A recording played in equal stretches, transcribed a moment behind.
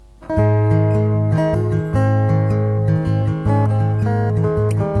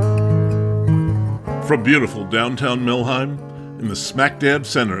From beautiful downtown Millheim, in the smack dab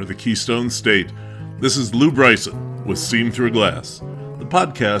center of the Keystone State, this is Lou Bryson with Seen Through a Glass, the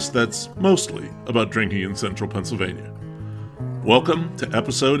podcast that's mostly about drinking in central Pennsylvania. Welcome to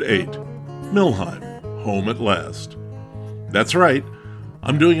episode 8, Millheim, Home at Last. That's right,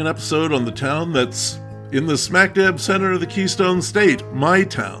 I'm doing an episode on the town that's in the smack dab center of the Keystone State, my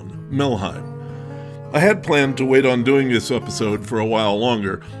town, Millheim. I had planned to wait on doing this episode for a while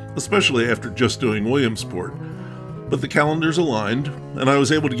longer, especially after just doing Williamsport. But the calendars aligned, and I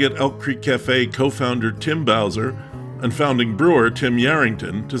was able to get Elk Creek Cafe co-founder Tim Bowser and founding brewer Tim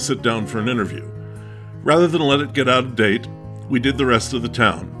Yarrington to sit down for an interview. Rather than let it get out of date, we did the rest of the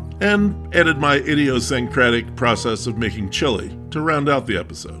town, and added my idiosyncratic process of making chili to round out the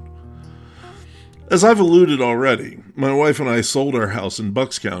episode. As I've alluded already, my wife and I sold our house in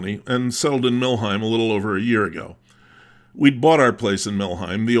Bucks County and settled in Millheim a little over a year ago. We'd bought our place in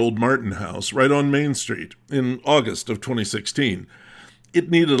Millheim, the old Martin House, right on Main Street, in August of 2016.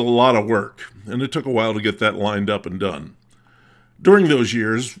 It needed a lot of work, and it took a while to get that lined up and done. During those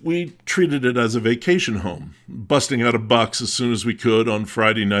years, we treated it as a vacation home, busting out of Bucks as soon as we could on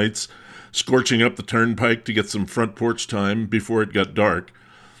Friday nights, scorching up the turnpike to get some front porch time before it got dark,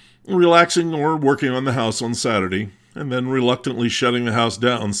 relaxing or working on the house on Saturday, and then reluctantly shutting the house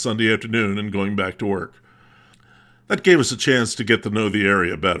down Sunday afternoon and going back to work. That gave us a chance to get to know the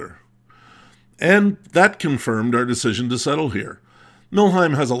area better. And that confirmed our decision to settle here.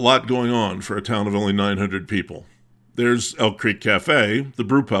 Millheim has a lot going on for a town of only 900 people. There's Elk Creek Cafe, the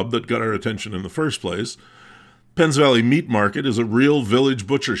brew pub that got our attention in the first place. Penns Valley Meat Market is a real village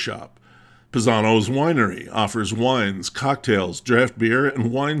butcher shop. Pisano's Winery offers wines, cocktails, draft beer, and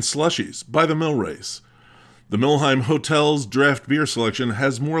wine slushies by the mill race. The Millheim Hotel's draft beer selection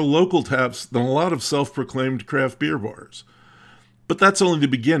has more local taps than a lot of self-proclaimed craft beer bars. But that's only the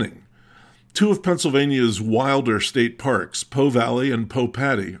beginning. Two of Pennsylvania's wilder state parks, Poe Valley and Poe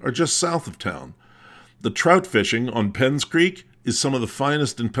Patty, are just south of town. The trout fishing on Penns Creek is some of the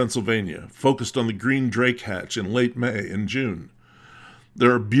finest in Pennsylvania, focused on the green drake hatch in late May and June.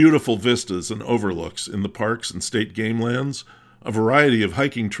 There are beautiful vistas and overlooks in the parks and state game lands, a variety of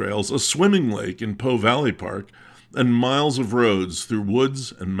hiking trails, a swimming lake in Poe Valley Park, and miles of roads through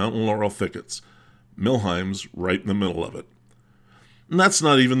woods and mountain laurel thickets. Millheim's right in the middle of it. And that's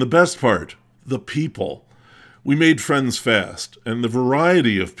not even the best part, the people. We made friends fast, and the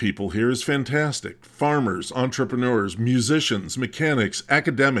variety of people here is fantastic. Farmers, entrepreneurs, musicians, mechanics,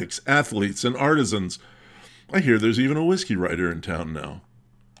 academics, athletes, and artisans. I hear there's even a whiskey writer in town now.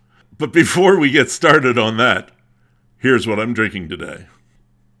 But before we get started on that, here's what I'm drinking today.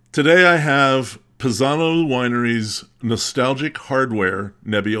 Today I have Pisano Winery's Nostalgic Hardware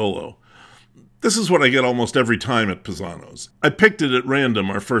Nebbiolo. This is what I get almost every time at Pisano's. I picked it at random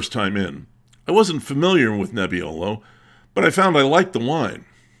our first time in. I wasn't familiar with Nebbiolo, but I found I liked the wine.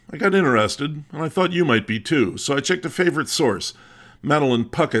 I got interested, and I thought you might be too, so I checked a favorite source, Madeline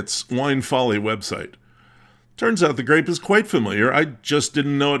Puckett's Wine Folly website. Turns out the grape is quite familiar, I just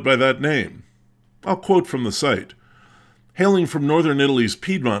didn't know it by that name. I'll quote from the site. Hailing from northern Italy's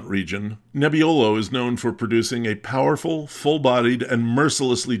Piedmont region, Nebbiolo is known for producing a powerful, full-bodied, and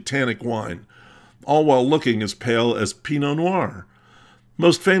mercilessly tannic wine, all while looking as pale as Pinot Noir.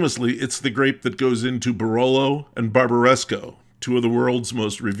 Most famously, it's the grape that goes into Barolo and Barbaresco, two of the world's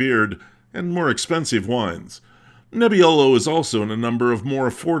most revered and more expensive wines. Nebbiolo is also in a number of more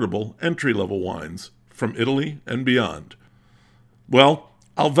affordable, entry-level wines from Italy and beyond. Well,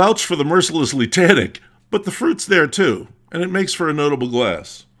 I'll vouch for the mercilessly tannic, but the fruit's there too, and it makes for a notable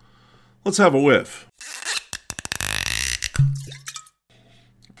glass. Let's have a whiff.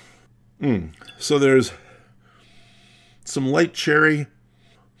 So there's some light cherry,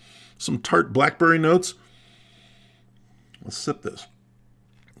 some tart blackberry notes. Let's sip this.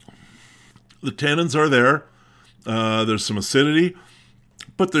 The tannins are there. There's some acidity,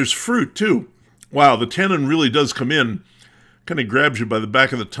 but there's fruit too. Wow, the tannin really does come in, kind of grabs you by the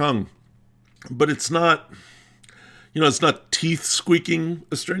back of the tongue. But it's not, it's not teeth squeaking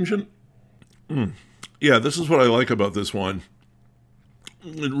astringent. Yeah, this is what I like about this wine.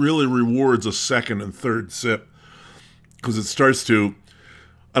 It really rewards a second and third sip because it starts to,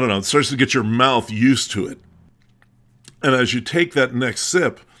 it starts to get your mouth used to it. And as you take that next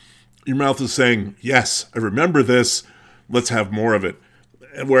sip, your mouth is saying, yes, I remember this, let's have more of it.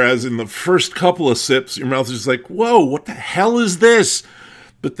 Whereas in the first couple of sips, your mouth is just like, whoa, what the hell is this?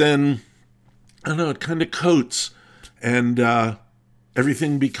 But then, it kind of coats, and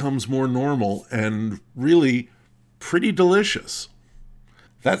everything becomes more normal and really pretty delicious.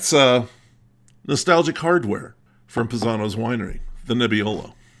 That's Nostalgic Hardware from Pisano's Winery, the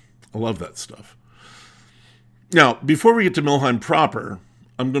Nebbiolo. I love that stuff. Now, before we get to Millheim proper,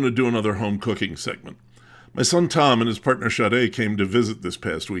 I'm going to do another home cooking segment. My son Tom and his partner Sade came to visit this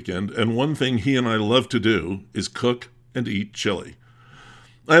past weekend, and one thing he and I love to do is cook and eat chili.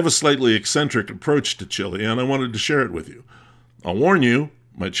 I have a slightly eccentric approach to chili, and I wanted to share it with you. I'll warn you,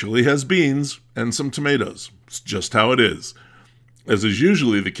 my chili has beans and some tomatoes. It's just how it is. As is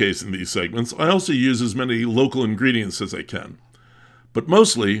usually the case in these segments, I also use as many local ingredients as I can. But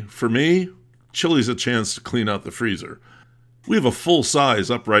mostly, for me, chili's a chance to clean out the freezer. We have a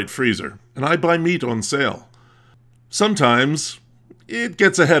full-size upright freezer, and I buy meat on sale. Sometimes, it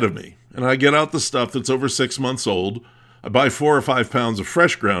gets ahead of me, and I get out the stuff that's over 6 months old, I buy 4 or 5 pounds of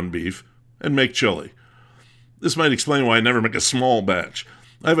fresh ground beef, and make chili. This might explain why I never make a small batch.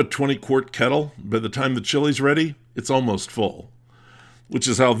 I have a 20-quart kettle. By the time the chili's ready, it's almost full. Which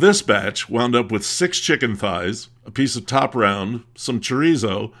is how this batch wound up with 6 chicken thighs, a piece of top round, some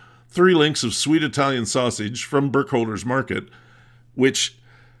chorizo, 3 links of sweet Italian sausage from Burkholder's Market, which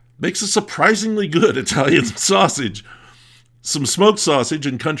makes a surprisingly good Italian sausage, some smoked sausage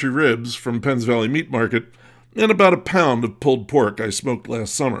and country ribs from Penns Valley Meat Market, and about a pound of pulled pork I smoked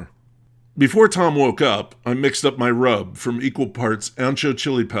last summer. Before Tom woke up, I mixed up my rub from equal parts ancho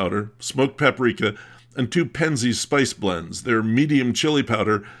chili powder, smoked paprika, and 2 Penzeys spice blends. They're medium chili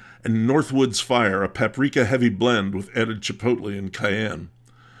powder and Northwood's Fire, a paprika-heavy blend with added chipotle and cayenne.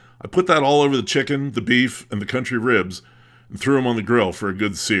 I put that all over the chicken, the beef, and the country ribs, and threw them on the grill for a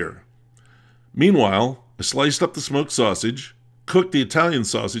good sear. Meanwhile, I sliced up the smoked sausage, cooked the Italian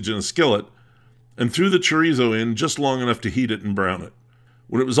sausage in a skillet, and threw the chorizo in just long enough to heat it and brown it.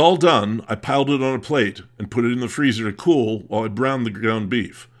 When it was all done, I piled it on a plate and put it in the freezer to cool while I browned the ground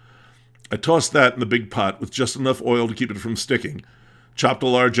beef. I tossed that in the big pot with just enough oil to keep it from sticking, chopped a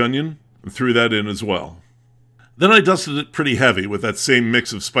large onion, and threw that in as well. Then I dusted it pretty heavy with that same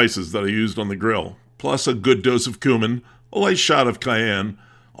mix of spices that I used on the grill, plus a good dose of cumin, a light shot of cayenne,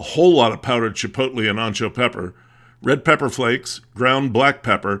 a whole lot of powdered chipotle and ancho pepper, red pepper flakes, ground black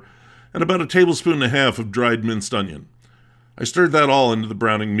pepper, and about a tablespoon and a half of dried minced onion. I stirred that all into the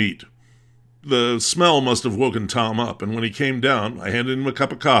browning meat. The smell must have woken Tom up, and when he came down, I handed him a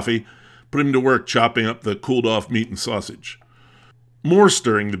cup of coffee, put him to work chopping up the cooled-off meat and sausage. More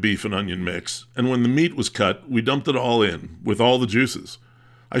stirring the beef and onion mix, and when the meat was cut, we dumped it all in, with all the juices.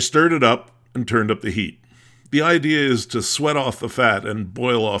 I stirred it up and turned up the heat. The idea is to sweat off the fat and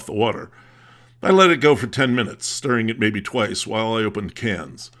boil off the water. I let it go for 10 minutes, stirring it maybe twice while I opened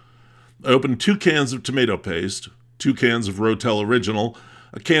cans. I opened 2 cans of tomato paste, 2 cans of Rotel Original,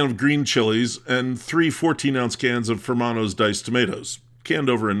 a can of green chilies, and 3 14-ounce cans of Fermano's diced tomatoes, canned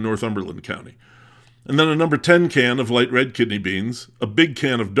over in Northumberland County. And then a number 10 can of light red kidney beans, a big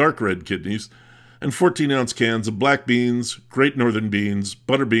can of dark red kidneys, and 14-ounce cans of black beans, Great Northern beans,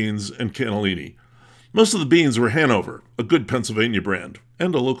 butter beans, and cannellini. Most of the beans were Hanover, a good Pennsylvania brand,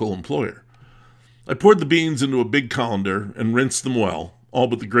 and a local employer. I poured the beans into a big colander and rinsed them well, all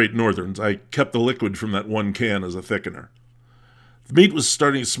but the Great Northerns. I kept the liquid from that one can as a thickener. The meat was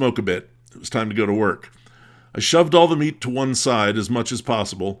starting to smoke a bit. It was time to go to work. I shoved all the meat to one side as much as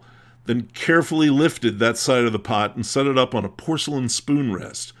possible, then carefully lifted that side of the pot and set it up on a porcelain spoon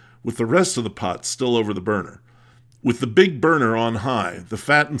rest, with the rest of the pot still over the burner. With the big burner on high, the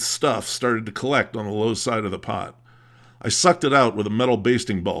fat and stuff started to collect on the low side of the pot. I sucked it out with a metal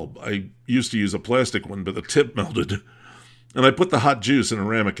basting bulb. I used to use a plastic one, but the tip melted. And I put the hot juice in a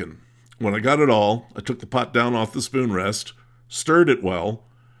ramekin. When I got it all, I took the pot down off the spoon rest, stirred it well,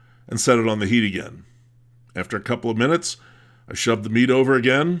 and set it on the heat again. After a couple of minutes, I shoved the meat over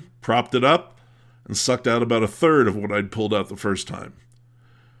again, propped it up, and sucked out about a third of what I'd pulled out the first time.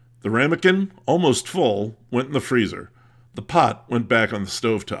 The ramekin, almost full, went in the freezer. The pot went back on the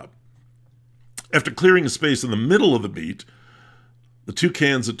stovetop. After clearing a space in the middle of the meat, the 2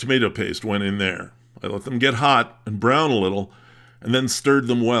 cans of tomato paste went in there. I let them get hot and brown a little, and then stirred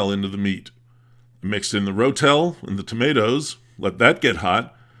them well into the meat. I mixed in the Rotel and the tomatoes, let that get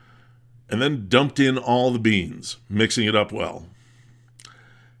hot, and then dumped in all the beans, mixing it up well.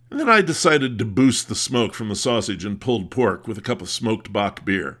 And then I decided to boost the smoke from the sausage and pulled pork with a cup of smoked Bock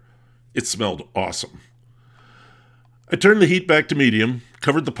beer. It smelled awesome. I turned the heat back to medium,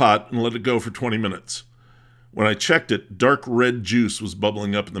 covered the pot, and let it go for 20 minutes. When I checked it, dark red juice was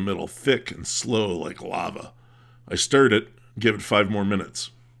bubbling up in the middle, thick and slow like lava. I stirred it, gave it 5 more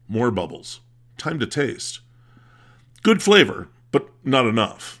minutes. More bubbles. Time to taste. Good flavor, but not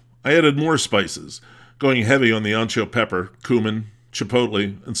enough. I added more spices, going heavy on the ancho pepper, cumin,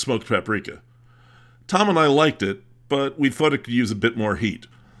 chipotle, and smoked paprika. Tom and I liked it, but we thought it could use a bit more heat.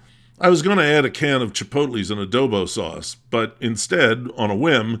 I was going to add a can of chipotles and adobo sauce, but instead, on a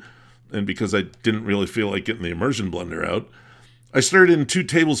whim, and because I didn't really feel like getting the immersion blender out, I stirred in 2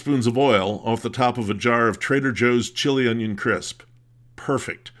 tablespoons of oil off the top of a jar of Trader Joe's chili onion crisp.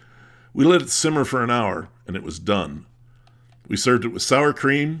 Perfect. We let it simmer for an hour, and it was done. We served it with sour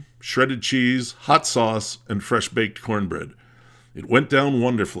cream, shredded cheese, hot sauce, and fresh-baked cornbread. It went down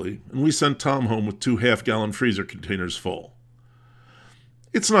wonderfully, and we sent Tom home with 2 half-gallon freezer containers full.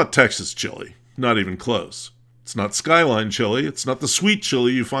 It's not Texas chili, not even close. It's not Skyline chili, it's not the sweet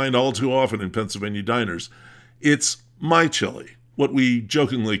chili you find all too often in Pennsylvania diners. It's my chili, what we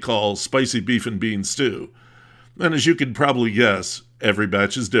jokingly call spicy beef and bean stew. And as you can probably guess, every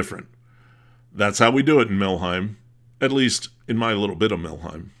batch is different. That's how we do it in Millheim, at least in my little bit of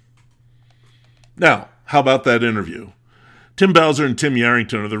Millheim. Now, how about that interview? Tim Bowser and Tim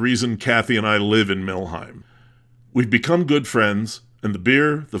Yarrington are the reason Kathy and I live in Millheim. We've become good friends, and the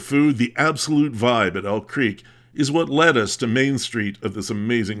beer, the food, the absolute vibe at Elk Creek is what led us to Main Street of this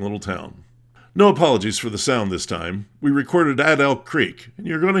amazing little town. No apologies for the sound this time. We recorded at Elk Creek, and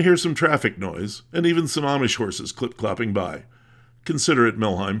you're going to hear some traffic noise, and even some Amish horses clip-clopping by. Consider it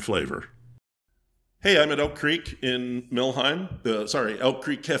Millheim flavor. Hey, I'm at Elk Creek in Millheim. Elk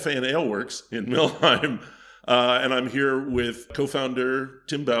Creek Cafe and Ale Works in Millheim. And I'm here with co-founder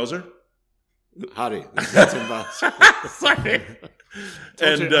Tim Bowser. Howdy, this is Tim Bowser. Sorry.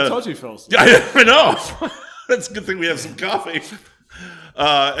 I told you, Phil. I know. That's a good thing we have some coffee.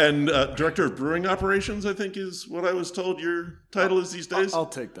 And Director of Brewing Operations, I think is what I was told your title is these days. I'll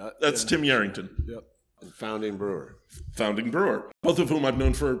take that. That's Tim Yarrington. Yep. Founding brewer. Both of whom I've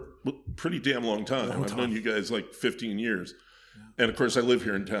known for a pretty damn long time. I've known you guys like 15 years. Yeah. And of course, I live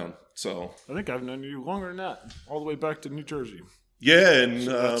here in town. So I think I've known you longer than that, all the way back to New Jersey. Yeah, and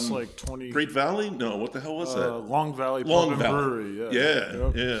so that's like 20. Great Valley? No, what the hell was that? Long Valley Brewery. Yeah.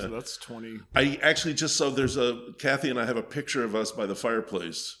 So that's 20. I actually just saw Kathy and I have a picture of us by the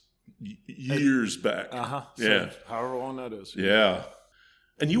fireplace years back. Uh-huh. Yeah. So however long that is. Yeah.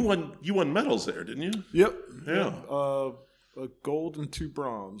 And you won medals there, didn't you? Yep. Yeah. A gold and 2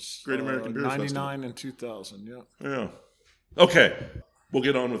 bronze. Great American Beer Festival. 99 and 2000. Yeah. Yeah. Okay. We'll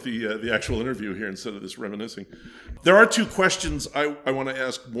get on with the actual interview here instead of this reminiscing. There are 2 questions I want to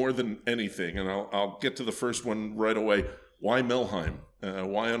ask more than anything, and I'll get to the first one right away. Why Millheim?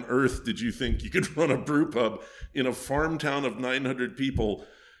 Why on earth did you think you could run a brew pub in a farm town of 900 people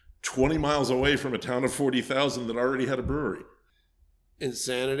 20 miles away from a town of 40,000 that already had a brewery?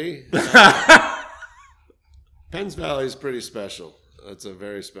 Insanity. Penns Valley is pretty special. It's a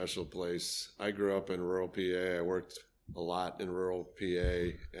very special place. I grew up in rural PA. I worked a lot in rural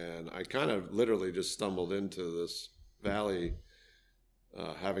PA, and I kind of literally just stumbled into this valley,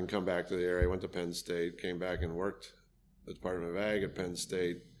 having come back to the area. I went to Penn State, came back and worked the Department of Ag at Penn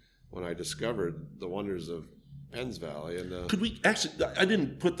State when I discovered the wonders of Penns Valley. And could we actually? I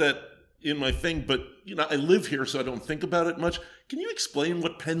didn't put that in my thing, but I live here, so I don't think about it much. Can you explain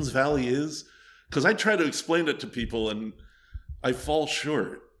what Penns Valley is? Because I try to explain it to people, and I fall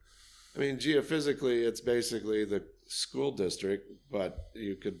short. I mean, geophysically, it's basically the school district, but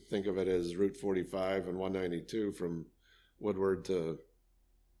you could think of it as Route 45 and 192 from Woodward to,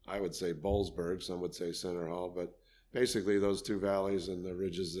 I would say, Bollesburg. Some would say Center Hall, but basically those 2 valleys and the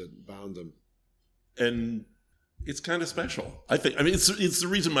ridges that bound them. And it's kind of special, I think. I mean, it's the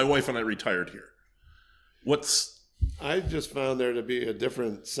reason my wife and I retired here. I just found there to be a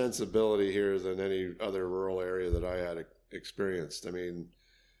different sensibility here than any other rural area that I had experienced. I mean,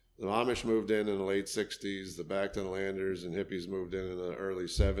 the Amish moved in the late 60s, the Backton Landers and hippies moved in the early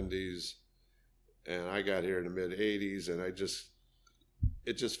 70s, and I got here in the mid 80s, and it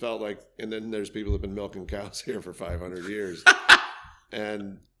just felt like, and then there's people that have been milking cows here for 500 years.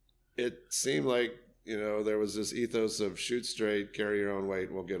 And it seemed like, there was this ethos of shoot straight, carry your own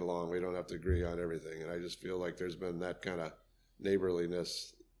weight, we'll get along. We don't have to agree on everything. And I just feel like there's been that kind of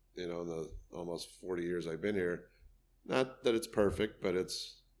neighborliness, in the almost 40 years I've been here. Not that it's perfect, but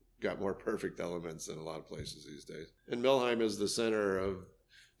it's got more perfect elements than a lot of places these days. And Millheim is the center of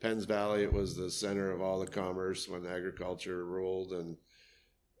Penns Valley. It was the center of all the commerce when agriculture ruled. And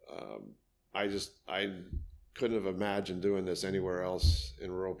I couldn't have imagined doing this anywhere else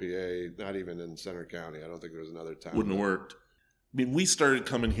in rural PA, not even in Center County. I don't think there was another town. Wouldn't have worked. I mean, we started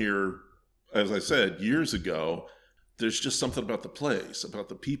coming here, as I said, years ago. There's just something about the place, about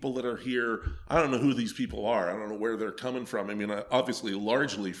the people that are here. I don't know who these people are. I don't know where they're coming from. I mean, obviously,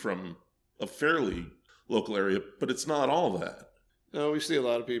 largely from a fairly local area, but it's not all that. No, we see a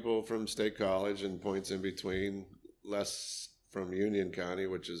lot of people from State College and points in between, less from Union County,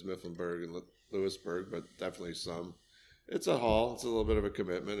 which is Mifflinburg and Lewisburg, but definitely some. It's a haul. It's a little bit of a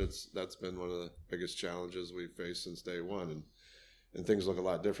commitment. That's been one of the biggest challenges we've faced since day one. And and things look a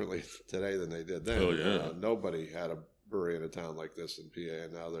lot differently today than they did then. Oh, yeah. Nobody had a brewery in a town like this in PA,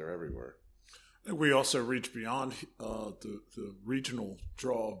 and now they're everywhere. We also reach beyond the regional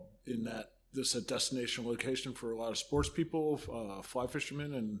draw in that this is a destination location for a lot of sports people, fly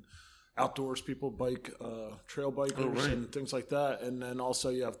fishermen, and outdoors people, trail bikers, and things like that. And then also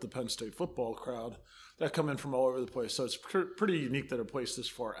you have the Penn State football crowd that come in from all over the place. So it's pretty unique that a place this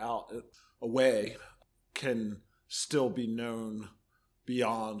far out away can still be known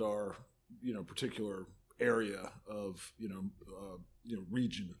beyond our particular area of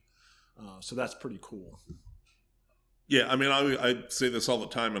region. So that's pretty cool. Yeah, I mean, I say this all the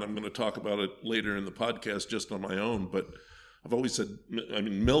time, and I'm going to talk about it later in the podcast just on my own, but I've always said, I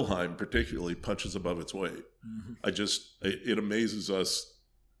mean, Millheim particularly punches above its weight. Mm-hmm. It amazes us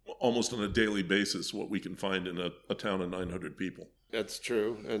almost on a daily basis what we can find in a town of 900 people. That's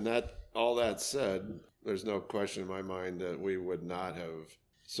true. And all that said, there's no question in my mind that we would not have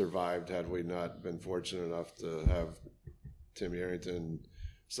survived had we not been fortunate enough to have Tim Yerington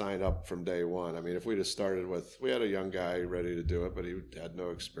signed up from day one. I mean, if we just started we had a young guy ready to do it, but he had no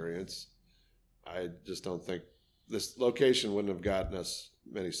experience. I just don't think this location wouldn't have gotten us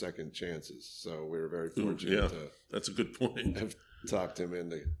many second chances. So we were very fortunate to that's a good point. Have talked him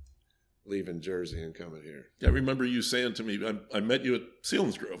into leaving Jersey and coming here. Yeah, I remember you saying to me, I met you at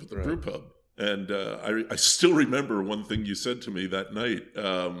Selinsgrove at the brew pub. And I still remember one thing you said to me that night,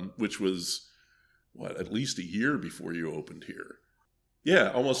 which was, at least a year before you opened here.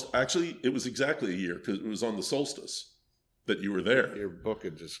 Yeah, almost. Actually, it was exactly a year because it was on the solstice that you were there. Your book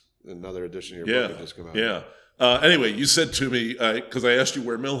had another edition of your book had just come out. Yeah. Anyway, you said to me, because I asked you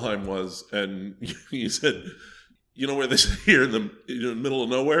where Millheim was, and you said, you know where they say here in the middle of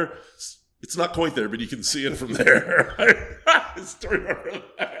nowhere? It's not quite there, but you can see it from there. I still remember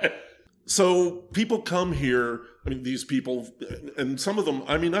that. So people come here, I mean, these people, and some of them,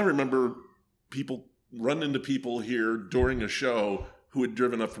 I mean, I remember people run into people here during a show who had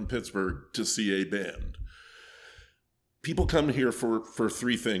driven up from Pittsburgh to see a band. People come here for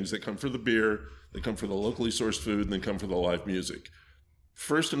three things. They come for the beer, they come for the locally sourced food, and they come for the live music.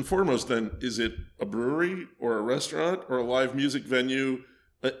 First and foremost, then, is it a brewery or a restaurant or a live music venue?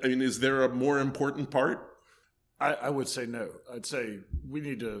 I mean, is there a more important part? I would say no. I'd say we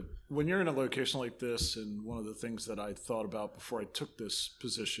need to, when you're in a location like this, and one of the things that I thought about before I took this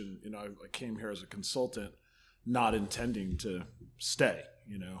position, I came here as a consultant, not intending to stay,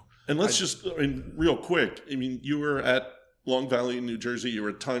 And let's real quick, you were at Long Valley in New Jersey, you were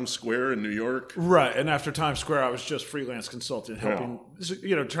at Times Square in New York. Right, and after Times Square, I was just freelance consultant, helping,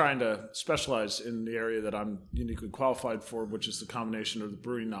 trying to specialize in the area that I'm uniquely qualified for, which is the combination of the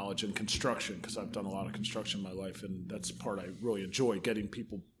brewing knowledge and construction, because I've done a lot of construction in my life, and that's the part I really enjoy, getting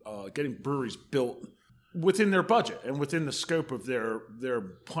breweries built within their budget and within the scope of their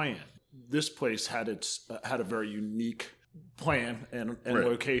plan. This place had a very unique plan and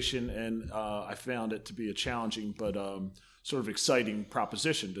location, and I found it to be a challenging but sort of exciting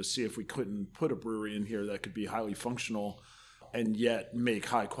proposition to see if we couldn't put a brewery in here that could be highly functional and yet make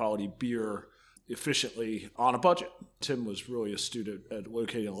high quality beer efficiently on a budget. Tim was really astute at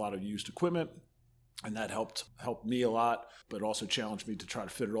locating a lot of used equipment, and that helped me a lot, but also challenged me to try to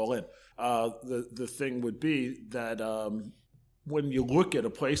fit it all in. The thing would be that when you look at a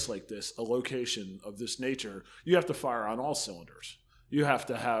place like this, a location of this nature, you have to fire on all cylinders. You have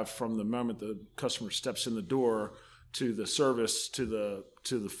to have, from the moment the customer steps in the door, to the service, to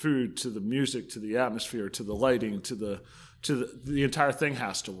the food, to the music, to the atmosphere, to the lighting, to the entire thing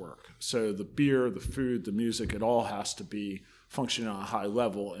has to work. So the beer, the food, the music, it all has to be functioning on a high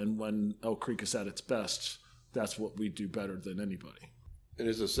level. And when Elk Creek is at its best, that's what we do better than anybody. And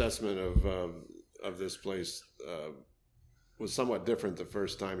his assessment of this place was somewhat different the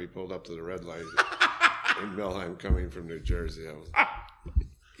first time he pulled up to the red light in Millheim coming from New Jersey.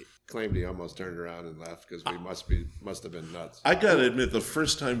 He claimed he almost turned around and left because we must have been nuts. I got to admit, the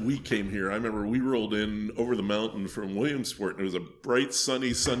first time we came here, I remember we rolled in over the mountain from Williamsport, and it was a bright,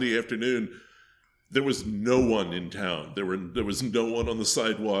 sunny Sunday afternoon. There was no one in town. There was no one on the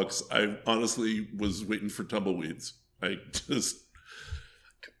sidewalks. I honestly was waiting for tumbleweeds. I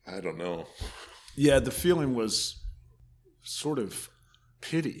don't know. Yeah, the feeling was sort of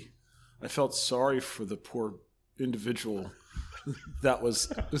pity. I felt sorry for the poor individual that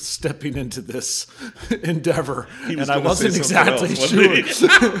was stepping into this endeavor, and I wasn't exactly sure.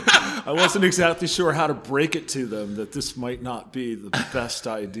 I wasn't exactly sure how to break it to them that this might not be the best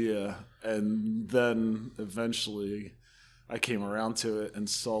idea. And then eventually, I came around to it and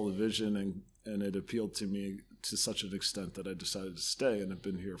saw the vision, and it appealed to me to such an extent that I decided to stay, and have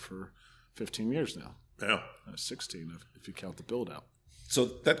been here for 15 years now. Yeah. 16 if you count the build out. So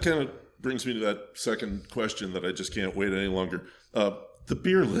that kind of brings me to that second question that I just can't wait any longer. The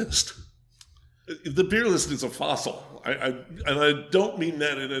beer list. The beer list is a fossil. And I don't mean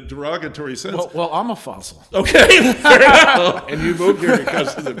that in a derogatory sense. Well, I'm a fossil. Okay, fair enough. And you moved here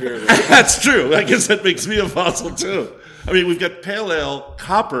because of the beer list. That's true. I guess that makes me a fossil too. I mean, we've got pale ale,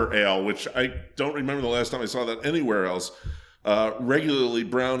 copper ale, which I don't remember the last time I saw that anywhere else. Regularly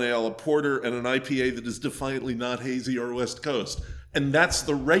brown ale, a porter, and an IPA that is defiantly not hazy or West Coast. And that's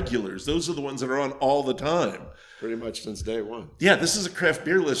the regulars. Those are the ones that are on all the time. Pretty much since day one. Yeah, this is a craft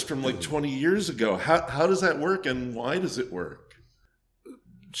beer list from like 20 years ago. How does that work, and why does it work?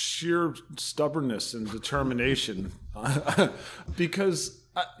 Sheer stubbornness and determination. Because,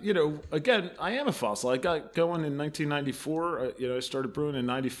 again, I am a fossil. I got going in 1994. I started brewing in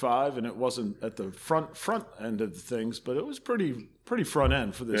 95, and it wasn't at the front end of the things, but it was pretty front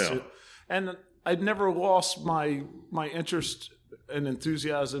end for this. Yeah. And I'd never lost my interest and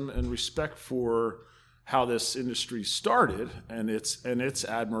enthusiasm and respect for how this industry started and its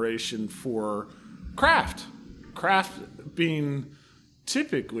admiration for craft being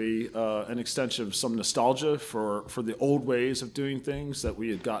typically an extension of some nostalgia for the old ways of doing things that we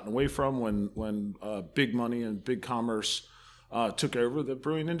had gotten away from when big money and big commerce took over the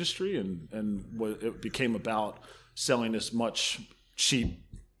brewing industry, and it became about selling as much cheap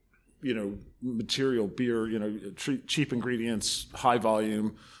material beer, cheap ingredients, high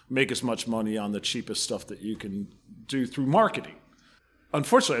volume, make as much money on the cheapest stuff that you can do through marketing.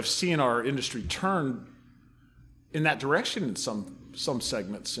 Unfortunately, I've seen our industry turn in that direction in some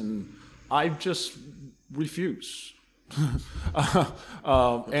segments, and I just refuse.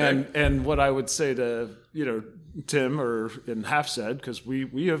 Okay. And what I would say to Tim and have said, because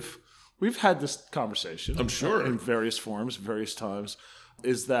we've had this conversation, I'm sure, in various forms, various times,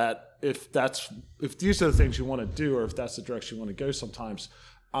 is that if these are the things you want to do, or if that's the direction you want to go, sometimes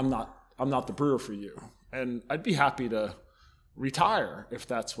I'm not the brewer for you, and I'd be happy to retire if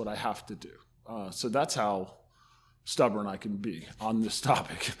that's what I have to do. So that's how stubborn I can be on this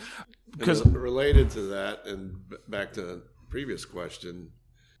topic. Because related to that, and back to the previous question,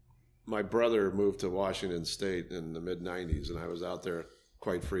 my brother moved to Washington State in the mid '90s, and I was out there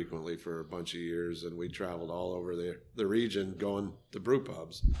quite frequently for a bunch of years, and we traveled all over the region going to brew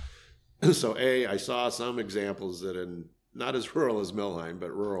pubs. So I saw some examples that in not as rural as Millheim, but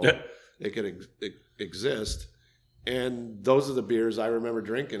rural, it could exist. And those are the beers I remember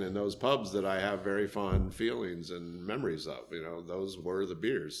drinking in those pubs that I have very fond feelings and memories of. Those were the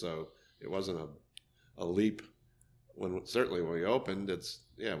beers. So it wasn't a leap. Certainly when we opened,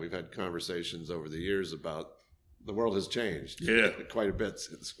 we've had conversations over the years about the world has changed quite a bit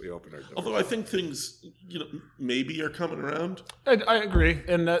since we opened our doors. Although I think things, maybe are coming around. I agree,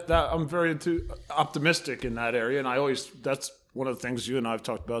 and that I'm very optimistic in that area, and that's one of the things you and I have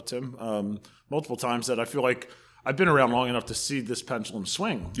talked about, Tim, multiple times, that I feel like I've been around long enough to see this pendulum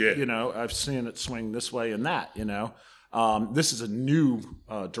swing. Yeah. I've seen it swing this way and that, This is a new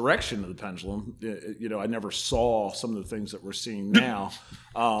direction of the pendulum. I never saw some of the things that we're seeing now.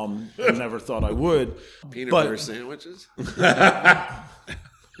 I never thought I would. Peanut butter sandwiches?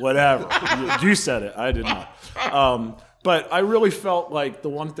 Whatever. You said it. I did not. But I really felt like the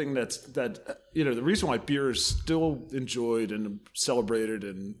one thing the reason why beer is still enjoyed and celebrated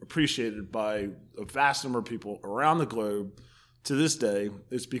and appreciated by a vast number of people around the globe to this day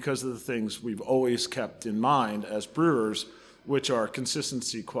is because of the things we've always kept in mind as brewers, which are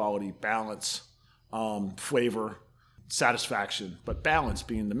consistency, quality, balance, flavor, satisfaction, but balance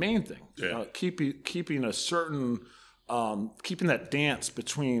being the main thing. Yeah. Keeping a certain, keeping that dance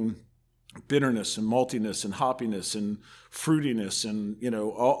between bitterness and maltiness and hoppiness and fruitiness and,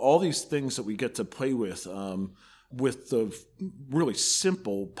 all these things that we get to play with the really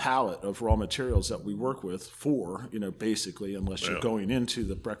simple palette of raw materials that we work with basically, unless you're going into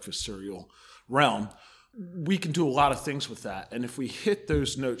the breakfast cereal realm, we can do a lot of things with that. And if we hit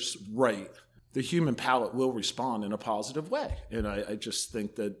those notes right, the human palate will respond in a positive way. And I just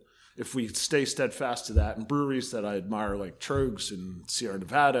think that if we stay steadfast to that, and breweries that I admire like Trogs and Sierra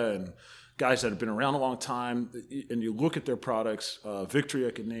Nevada and guys that have been around a long time, and you look at their products, Victory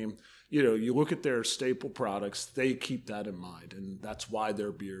I could name, you look at their staple products, they keep that in mind. And that's why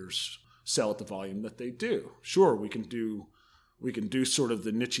their beers sell at the volume that they do. Sure, we can do sort of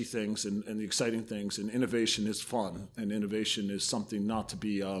the niche-y things and the exciting things, and innovation is fun, and innovation is something not to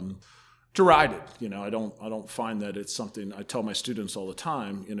be derided. I don't find that it's something I tell my students all the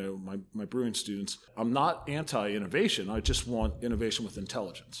time, my brewing students, I'm not anti-innovation. I just want innovation with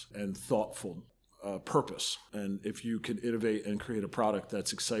intelligence and thoughtful purpose. And if you can innovate and create a product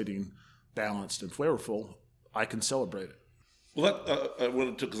that's exciting balanced and flavorful, I can celebrate it. Well, I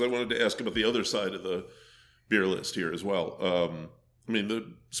wanted to ask about the other side of the beer list here as well. I mean,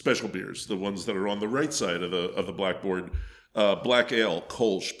 the special beers, the ones that are on the right side of the blackboard, black ale,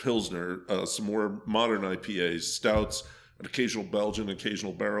 Kolsch, Pilsner, some more modern IPAs, stouts, an occasional Belgian,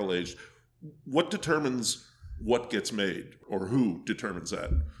 occasional barrel aged. What determines what gets made, or who determines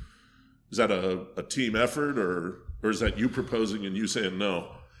that? Is that a team effort, or is that you proposing and you saying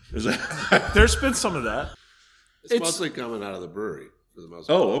no? Is that There's been some of that. It's mostly coming out of the brewery for the most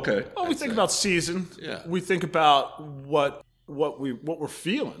part. Oh, okay. Well, we think about season. Yeah. We think about what we're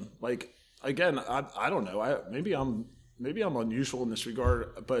feeling. Like, again, I don't know. Maybe I'm unusual in this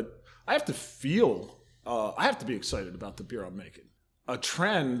regard, but I have to feel. I have to be excited about the beer I'm making. A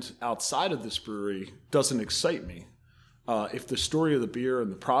trend outside of this brewery doesn't excite me. If the story of the beer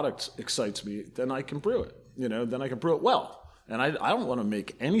and the product excites me, then I can brew it. Then I can brew it well. And I don't want to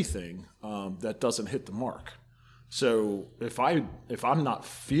make anything that doesn't hit the mark. So if I'm not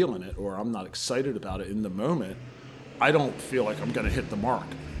feeling it or I'm not excited about it in the moment, I don't feel like I'm going to hit the mark.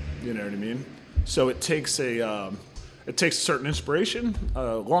 You know what I mean? So it takes a certain inspiration.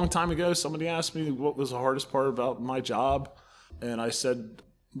 A long time ago, somebody asked me what was the hardest part about my job, and I said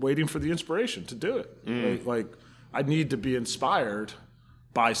waiting for the inspiration to do it. Like I need to be inspired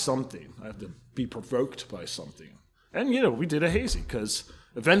by something. I have to be provoked by something. And we did a hazy because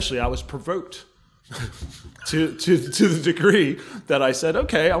eventually I was provoked to the degree that I said,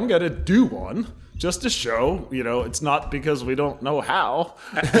 okay, I'm going to do one just to show, it's not because we don't know how.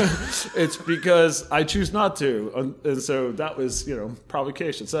 It's because I choose not to. And so that was,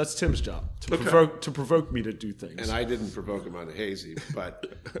 provocation. So that's Tim's job, to provoke me to do things. And I didn't provoke him on a hazy,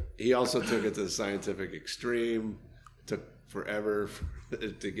 but he also took it to the scientific extreme. It took forever for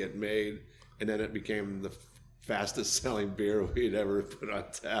it to get made. And then it became the fastest selling beer we'd ever put on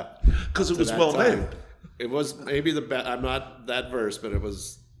tap. Because it was well made. It was maybe the best. I'm not that versed, but it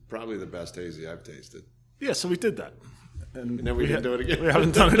was probably the best hazy I've tasted. Yeah, so we did that. And then we didn't do it again. We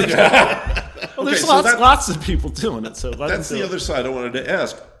haven't done it again. Well, there's lots of people doing it. So that's the other side I wanted to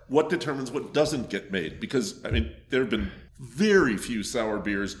ask. What determines what doesn't get made? Because, there have been very few sour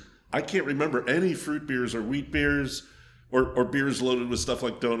beers. I can't remember any fruit beers or wheat beers or beers loaded with stuff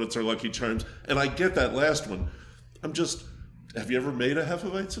like donuts or Lucky Charms. And I get that last one. Have you ever made a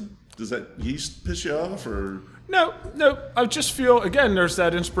Hefeweizen? Does that yeast piss you off? Or No. I just feel, again, there's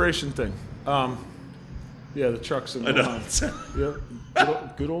that inspiration thing. Yeah, the trucks in Millheim.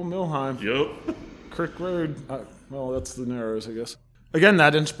 Yep. Good old Millheim. Yep. Crick Road. Well, that's the Narrows, I guess. Again,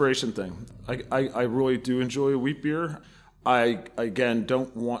 that inspiration thing. I really do enjoy a wheat beer. I, again,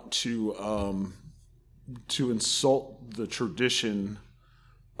 don't want to insult the tradition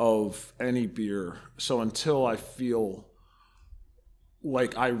of any beer. So until I feel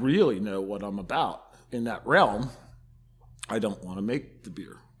like I really know what I'm about in that realm, I don't want to make the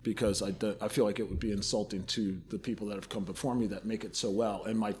beer because I feel like it would be insulting to the people that have come before me that make it so well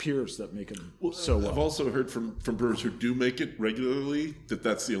and my peers that make it so well. I've also heard from brewers who do make it regularly that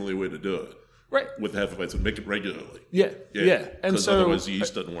that's the only way to do it. Right. With Hefeweizen, make it regularly. Yeah. And so otherwise the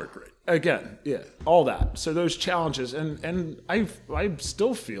yeast doesn't work right. Again, all that. So those challenges, and I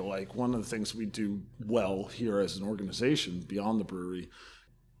still feel like one of the things we do well here as an organization beyond the brewery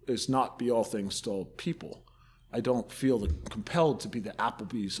is not be all things to all people. I don't feel compelled to be the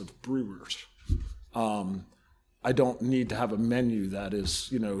Applebee's of brewers. I don't need to have a menu that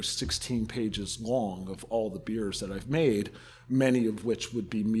is, 16 pages long of all the beers that I've made, many of which would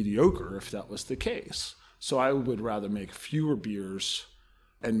be mediocre if that was the case. So I would rather make fewer beers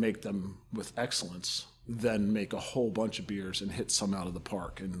and make them with excellence than make a whole bunch of beers and hit some out of the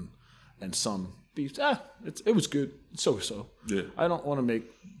park and some be, it was good, so-so. Yeah. I don't want to make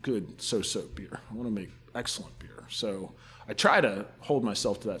good so-so beer. I want to make excellent beer. So I try to hold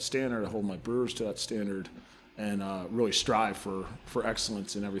myself to that standard, I hold my brewers to that standard, and really strive for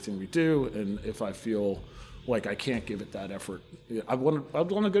excellence in everything we do. And if I feel like I can't give it that effort, I'd want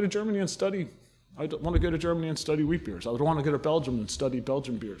to go to Germany and study. I'd want to go to Germany and study wheat beers. I would want to go to Belgium and study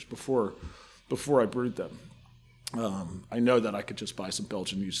Belgian beers before I brewed them. I know that I could just buy some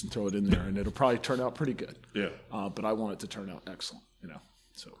Belgian yeast and throw it in there, and it'll probably turn out pretty good. Yeah. But I want it to turn out excellent,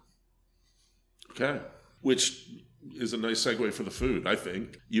 So. Okay. Which is a nice segue for the food, I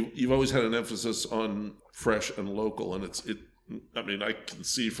think. You've always had an emphasis on fresh and local, and I can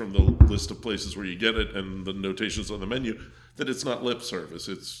see from the list of places where you get it and the notations on the menu that it's not lip service,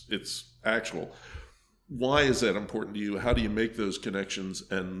 it's actual. Why is that important to you? How do you make those connections,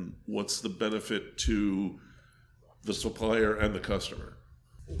 and what's the benefit to the supplier and the customer?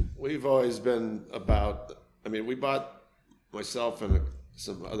 We've always been about, we bought, myself and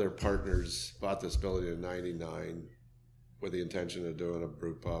some other partners bought this building in '99 with the intention of doing a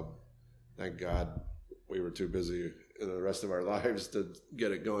brew pub. Thank God we were too busy in the rest of our lives to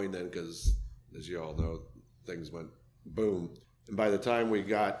get it going then, because as you all know, things went boom. And by the time we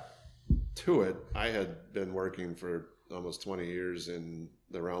got to it, I had been working for almost 20 years in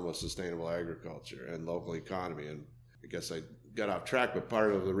the realm of sustainable agriculture and local economy. And I guess I got off track, but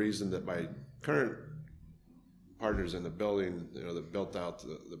part of the reason that my current partners in the building, that built out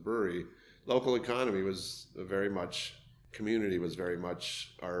the brewery, local economy was very much, community was very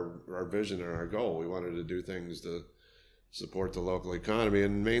much our vision and our goal. We wanted to do things to support the local economy,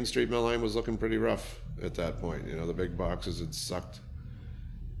 and Main Street Millheim was looking pretty rough at that point. The big boxes had sucked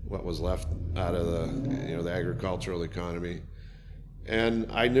what was left out of the agricultural economy. And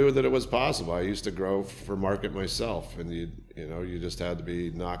I knew that it was possible. I used to grow for market myself, and you just had to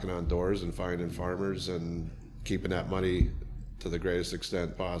be knocking on doors and finding farmers and keeping that money to the greatest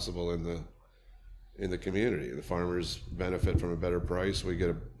extent possible in the community. The farmers benefit from a better price. We get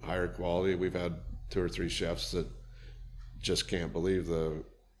a higher quality. We've had 2 or 3 chefs that just can't believe the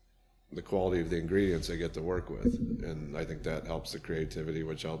quality of the ingredients they get to work with, and I think that helps the creativity,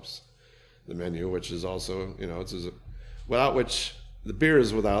 which helps the menu, which is also without which the beer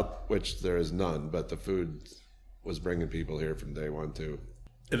is without which there is none, but the food was bringing people here from day one too.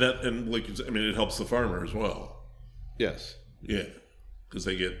 And like you said, it helps the farmer as well. Yes. Yeah, because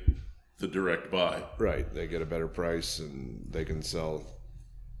they get the direct buy. Right, they get a better price, and they can sell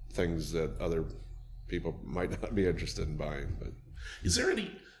things that other people might not be interested in buying. But is there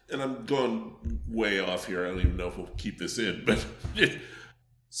any? And I'm going way off here. I don't even know if we'll keep this in, but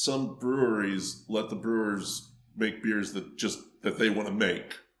some breweries let the brewers make beers that they want to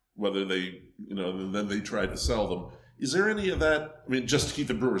make, whether they, and then they try to sell them. Is there any of that? Just to keep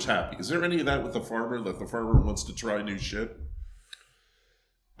the brewers happy. Is there any of that with the farmer, that the farmer wants to try new shit?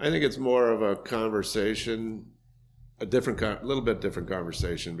 I think it's more of a conversation, a little bit different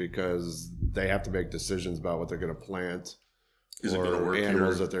conversation, because they have to make decisions about what they're going to plant. Is it going to work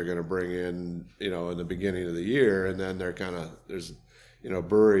animals here? That they're going to bring in, in the beginning of the year, and then they're there's,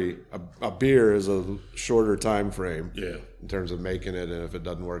 brewery, a beer is a shorter time frame, in terms of making it, and if it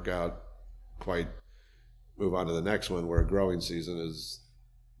doesn't work out, quite move on to the next one. Where a growing season is,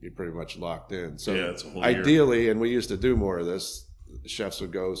 you're pretty much locked in. So it's a whole ideally, and we used to do more of this. Chefs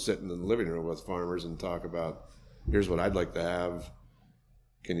would go sit in the living room with farmers and talk about, here's what I'd like to have.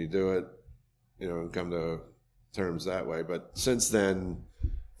 Can you do it? And come to terms that way. But since then,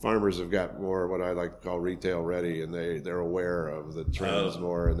 farmers have got more what I like to call retail ready, and they're aware of the trends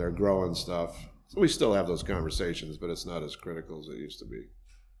more, and they're growing stuff. So we still have those conversations, but it's not as critical as it used to be.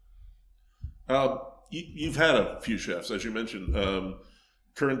 You've had a few chefs, as you mentioned.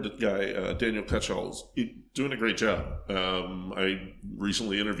 Current guy, Daniel Ketchall's doing a great job. I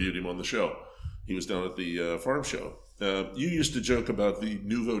recently interviewed him on the show. He was down at the farm show. You used to joke about the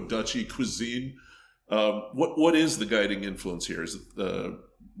Nouveau Duchy cuisine. What is the guiding influence here? Is it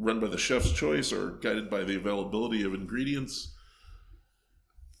run by the chef's choice or guided by the availability of ingredients?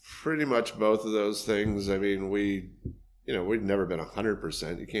 Pretty much both of those things. We've never been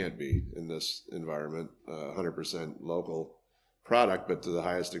 100%. You can't be in this environment 100% local product, but to the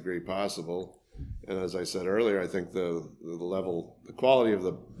highest degree possible. And as I said earlier, I think the quality of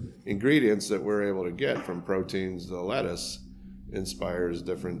the ingredients that we're able to get, from proteins to lettuce, inspires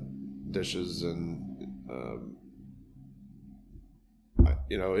different dishes, and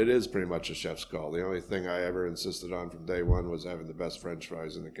it is pretty much a chef's call. The only thing I ever insisted on from day one was having the best French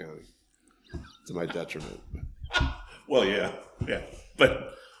fries in the county, to my detriment. Well, yeah,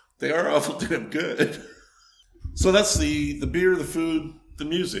 but they are awful damn good. So that's the beer, the food, the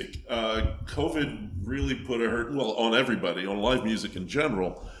music. COVID really put a hurt, on everybody, on live music in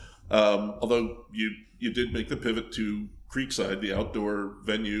general. Although you did make the pivot to Creekside, the outdoor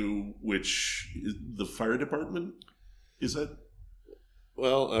venue, which is the fire department, is that?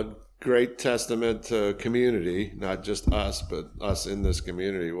 Well, a great testament to community, not just us, but us in this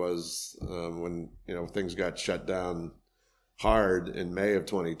community, was when things got shut down hard in May of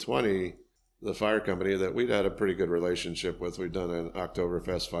 2020. The fire company that we'd had a pretty good relationship with, we'd done an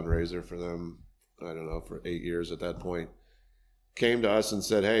Oktoberfest fundraiser for them, for 8 years at that point, came to us and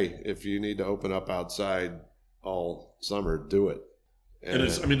said, hey, if you need to open up outside all summer, do it. And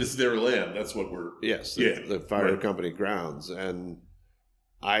it's their land. That's what we're... Yes, the fire company grounds. And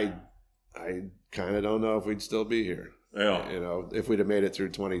I kind of don't know if we'd still be here. Yeah. If we'd have made it through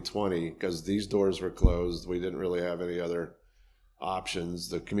 2020, because these doors were closed, we didn't really have any other options.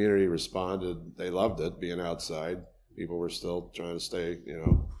 The community responded. They loved it, being outside. People were still trying to stay,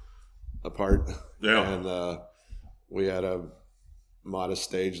 apart. Yeah. And we had a modest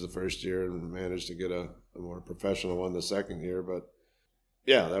stage the first year and managed to get a more professional one the second year. But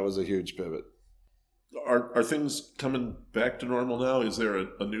yeah, that was a huge pivot. Are things coming back to normal now? Is there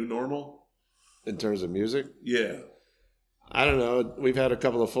a new normal? In terms of music? Yeah. I don't know. We've had a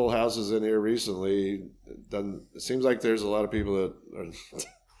couple of full houses in here recently. It seems like there's a lot of people that are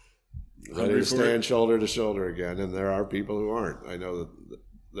ready to stand shoulder to shoulder again, and there are people who aren't. I know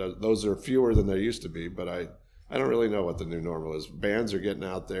that those are fewer than there used to be, but I don't really know what the new normal is. Bands are getting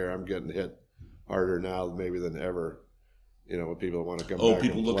out there. I'm getting hit harder now maybe than ever. With people that want to come back. Oh,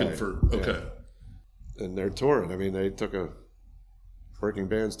 people looking for, okay. Yeah. And they're touring. I mean, working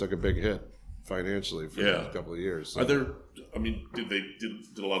bands took a big hit financially for a couple of years. So. Are there,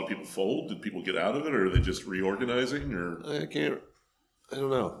 did a lot of people fold? Did people get out of it, or are they just reorganizing? Or I don't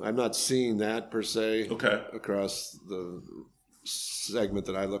know. I'm not seeing that per se across the segment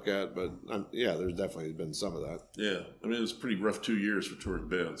that I look at, but there's definitely been some of that. Yeah. It was a pretty rough 2 years for touring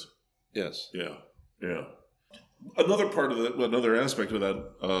bands. Yes. Yeah. Yeah. Another aspect of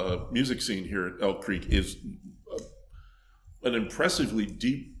that music scene here at Elk Creek is an impressively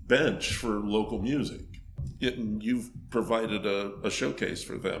deep bench for local music. And you've provided a showcase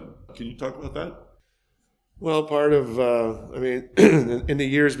for them. Can you talk about that? Well, part of, in the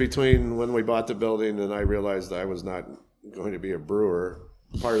years between when we bought the building and I realized I was not going to be a brewer,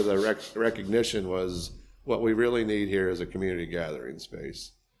 part of the recognition was what we really need here is a community gathering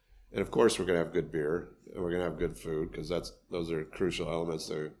space. And of course, we're going to have good beer and we're going to have good food because those are crucial elements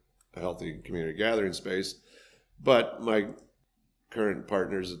to a healthy community gathering space. But my current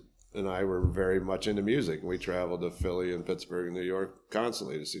partners and I were very much into music. We traveled to Philly and Pittsburgh and New York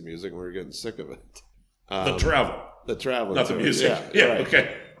constantly to see music, and we were getting sick of it. The travel. Not the music. Yeah, right.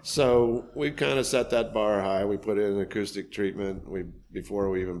 Okay. So we kind of set that bar high. We put in acoustic treatment. Before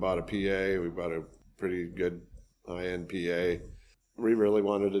we even bought a PA, we bought a pretty good high-end PA. We really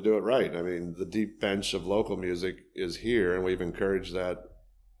wanted to do it right. The deep bench of local music is here, and we've encouraged that,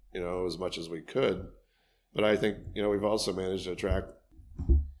 as much as we could. But I think, we've also managed to attract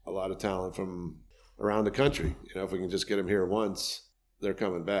a lot of talent from around the country. If we can just get them here once, they're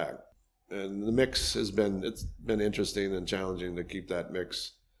coming back. And the mix it's been interesting and challenging to keep that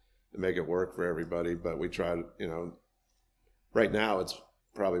mix and make it work for everybody. But we try to, right now it's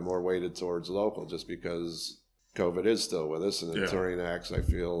probably more weighted towards local just because COVID is still with us. And in touring acts, I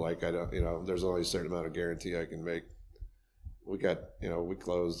feel like there's only a certain amount of guarantee I can make. We got,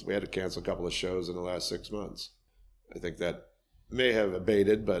 we had to cancel a couple of shows in the last 6 months. I think that may have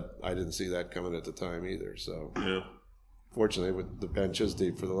abated, but I didn't see that coming at the time either. So fortunately, the bench is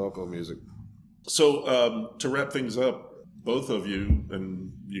deep for the local music. So to wrap things up, both of you,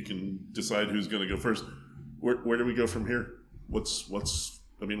 and you can decide who's going to go first. Where do we go from here? What's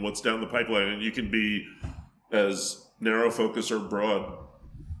down the pipeline? And you can be as narrow focus or broad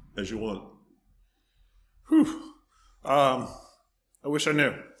as you want. Whew. I wish I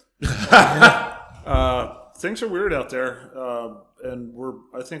knew. Things are weird out there, and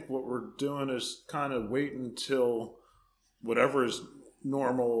I think what we're doing is kind of wait until whatever is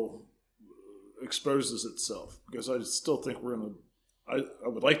normal exposes itself, because I still think I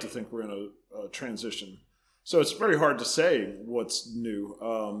would like to think we're in a transition. So it's very hard to say what's new.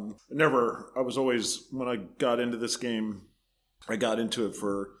 I was always, when I got into this game, I got into it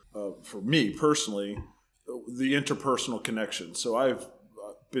for me personally, the interpersonal connection. So I've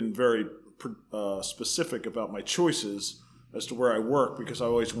been very specific about my choices as to where I work, because I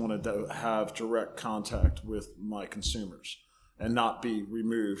always wanted to have direct contact with my consumers and not be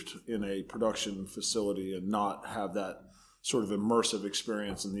removed in a production facility and not have that sort of immersive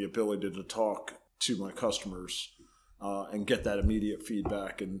experience and the ability to talk to my customers and get that immediate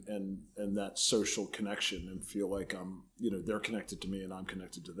feedback and that social connection and feel like they're connected to me and I'm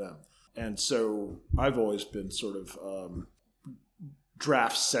connected to them. And so I've always been sort of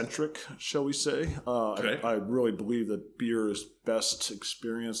draft-centric, shall we say. I really believe that beer is best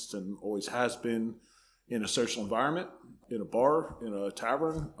experienced and always has been in a social environment, in a bar, in a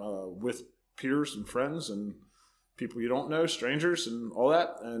tavern, with peers and friends and people you don't know, strangers and all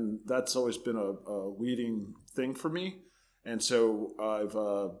that. And that's always been a leading thing for me. And so I've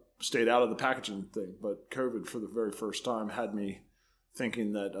stayed out of the packaging thing. But COVID, for the very first time, had me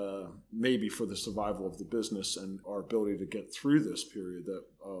thinking that maybe for the survival of the business and our ability to get through this period, that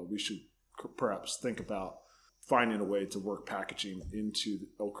we should perhaps think about finding a way to work packaging into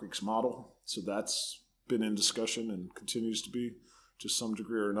Elk Creek's model. So that's been in discussion and continues to be to some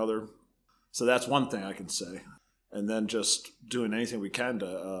degree or another. So that's one thing I can say. And then just doing anything we can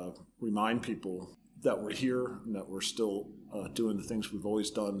to remind people that we're here and that we're still doing the things we've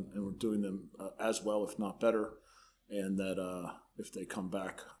always done, and we're doing them as well, if not better, and that if they come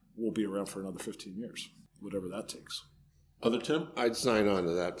back, we'll be around for another 15 years, whatever that takes. Other Tim? I'd sign on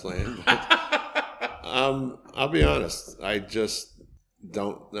to that plan. But, I'll be honest. I just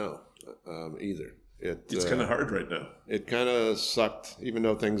don't know either. It's kind of hard right now. It kind of sucked, even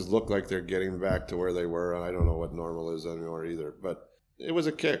though things look like they're getting back to where they were. I don't know what normal is anymore either. But it was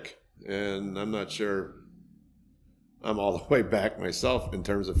a kick, and I'm not sure I'm all the way back myself in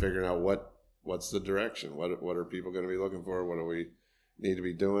terms of figuring out what's the direction. What are people going to be looking for? What do we need to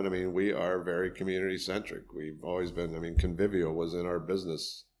be doing? I mean, we are very community-centric. We've always been. I mean, convivial was in our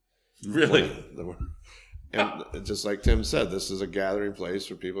business. Really? And just like Tim said, this is a gathering place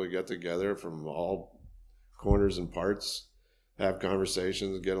for people to get together from all corners and parts, have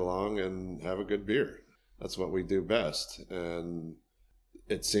conversations, get along, and have a good beer. That's what we do best. And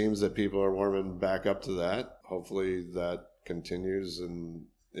it seems that people are warming back up to that. Hopefully that continues in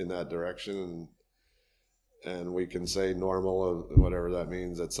that direction, and we can say normal, whatever that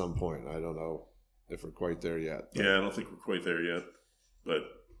means, at some point. I don't know if we're quite there yet. Yeah, I don't think we're quite there yet, but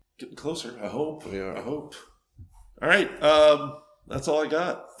getting closer, I hope. Yeah. I hope. All right. That's all I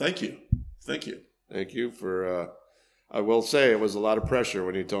got. Thank you. Thank you for, I will say it was a lot of pressure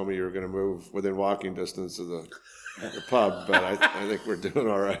when you told me you were going to move within walking distance of the pub, but I think we're doing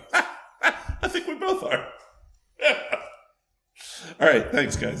all right. I think we both are. Yeah. All right.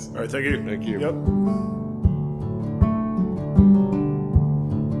 Thanks, guys. All right, thank you. Thank you. Yep.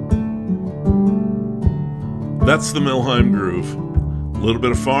 That's the Millheim Groove. A little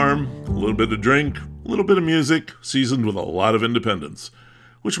bit of farm, a little bit of drink, a little bit of music, seasoned with a lot of independence,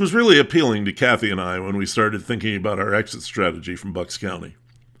 which was really appealing to Kathy and I when we started thinking about our exit strategy from Bucks County.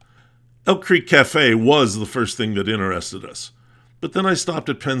 Elk Creek Cafe was the first thing that interested us, but then I stopped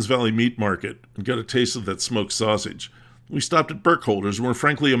at Penns Valley Meat Market and got a taste of that smoked sausage. We stopped at Burkholder's and were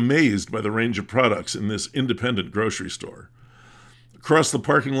frankly amazed by the range of products in this independent grocery store. Across the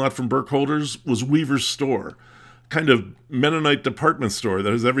parking lot from Burkholder's was Weaver's Store, kind of Mennonite department store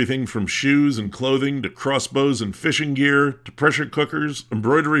that has everything from shoes and clothing to crossbows and fishing gear to pressure cookers,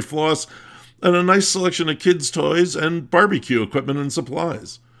 embroidery floss, and a nice selection of kids' toys and barbecue equipment and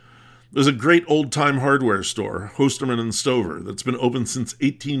supplies. There's a great old-time hardware store, Hosterman and Stover, that's been open since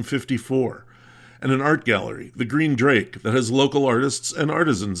 1854, and an art gallery, the Green Drake, that has local artists and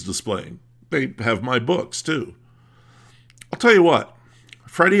artisans displaying. They have my books, too. I'll tell you what,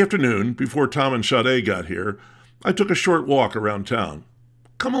 Friday afternoon, before Tom and Sade got here, I took a short walk around town.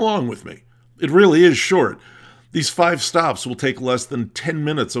 Come along with me. It really is short. These 5 stops will take less than 10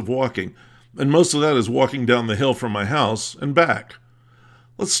 minutes of walking, and most of that is walking down the hill from my house and back.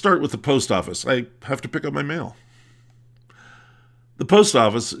 Let's start with the post office. I have to pick up my mail. The post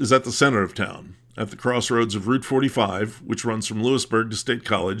office is at the center of town, at the crossroads of Route 45, which runs from Lewisburg to State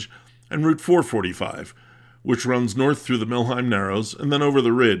College, and Route 445, which runs north through the Millheim Narrows and then over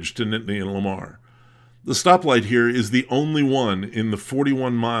the ridge to Nittany and Lamar. The stoplight here is the only one in the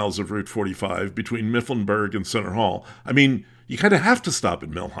 41 miles of Route 45 between Mifflinburg and Center Hall. I mean, you kind of have to stop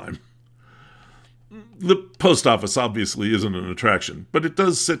at Millheim. The post office obviously isn't an attraction, but it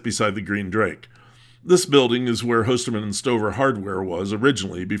does sit beside the Green Drake. This building is where Hosterman and Stover Hardware was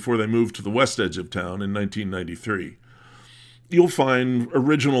originally before they moved to the west edge of town in 1993. You'll find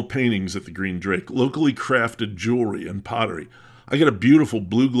original paintings at the Green Drake, locally crafted jewelry and pottery. I get a beautiful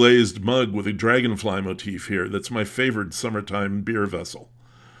blue-glazed mug with a dragonfly motif here that's my favorite summertime beer vessel.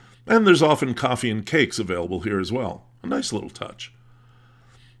 And there's often coffee and cakes available here as well. A nice little touch.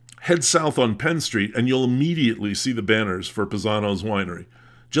 Head south on Penn Street and you'll immediately see the banners for Pisano's Winery,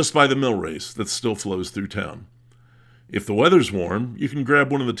 just by the mill race that still flows through town. If the weather's warm, you can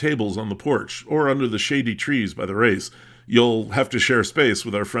grab one of the tables on the porch or under the shady trees by the race. You'll have to share space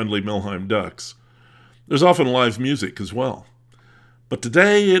with our friendly Millheim ducks. There's often live music as well. But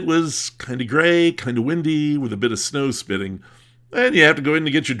today it was kind of gray, kind of windy, with a bit of snow spitting, and you have to go in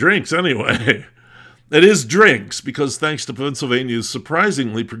to get your drinks anyway. It is drinks, because thanks to Pennsylvania's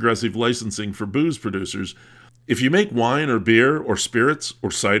surprisingly progressive licensing for booze producers, if you make wine or beer or spirits or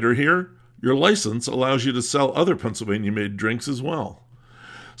cider here, your license allows you to sell other Pennsylvania-made drinks as well.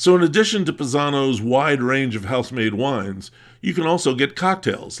 So in addition to Pisano's wide range of house-made wines, you can also get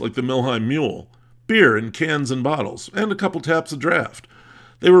cocktails like the Millheim Mule, beer in cans and bottles, and a couple taps of draft.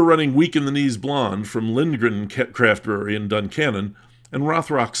 They were running Weak in the Knees Blonde from Lindgren Craft Brewery in Duncannon, and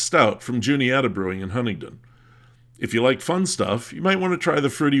Rothrock Stout from Juniata Brewing in Huntingdon. If you like fun stuff, you might want to try the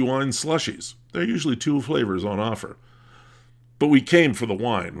fruity wine slushies. There are usually 2 flavors on offer. But we came for the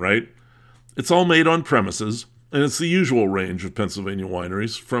wine, right? It's all made on premises, and it's the usual range of Pennsylvania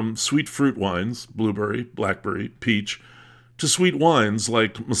wineries, from sweet fruit wines, blueberry, blackberry, peach, to sweet wines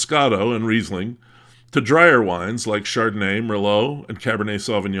like Moscato and Riesling, to drier wines like Chardonnay, Merlot, and Cabernet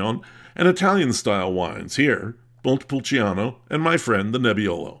Sauvignon, and Italian-style wines here, Montepulciano, and my friend, the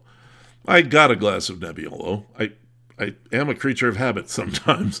Nebbiolo. I got a glass of Nebbiolo. I am a creature of habit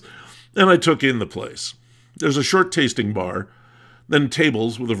sometimes, and I took in the place. There's a short tasting bar, then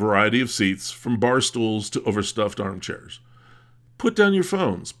tables with a variety of seats, from bar stools to overstuffed armchairs. Put down your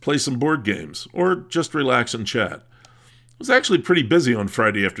phones, play some board games, or just relax and chat. It was actually pretty busy on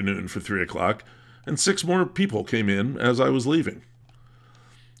Friday afternoon for 3 o'clock, and 6 more people came in as I was leaving.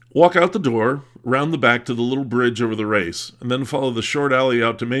 Walk out the door, round the back to the little bridge over the race, and then follow the short alley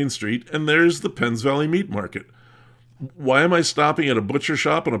out to Main Street, and there's the Penns Valley Meat Market. Why am I stopping at a butcher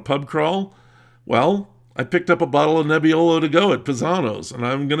shop and a pub crawl? Well, I picked up a bottle of Nebbiolo to go at Pisano's, and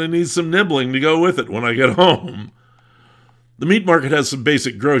I'm going to need some nibbling to go with it when I get home. The meat market has some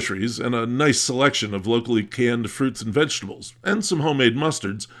basic groceries and a nice selection of locally canned fruits and vegetables, and some homemade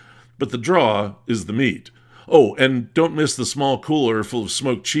mustards, but the draw is the meat. Oh, and don't miss the small cooler full of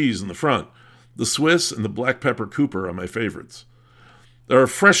smoked cheese in the front. The Swiss and the black pepper Cooper are my favorites. There are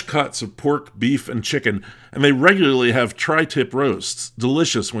fresh cuts of pork, beef, and chicken, and they regularly have tri-tip roasts,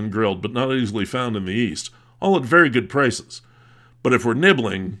 delicious when grilled but not easily found in the East, all at very good prices. But if we're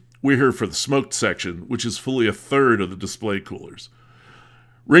nibbling, we're here for the smoked section, which is fully a third of the display coolers.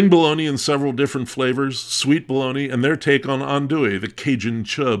 Ring bologna in several different flavors, sweet bologna, and their take on andouille, the Cajun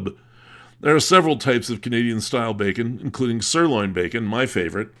chub. There are several types of Canadian-style bacon, including sirloin bacon, my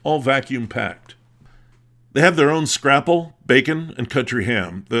favorite, all vacuum-packed. They have their own scrapple, bacon, and country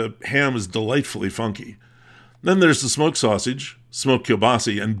ham. The ham is delightfully funky. Then there's the smoked sausage, smoked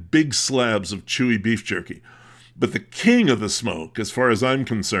kielbasi, and big slabs of chewy beef jerky. But the king of the smoke, as far as I'm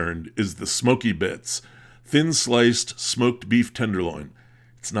concerned, is the smoky bits, thin-sliced smoked beef tenderloin.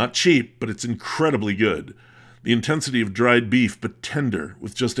 It's not cheap, but it's incredibly good. The intensity of dried beef, but tender,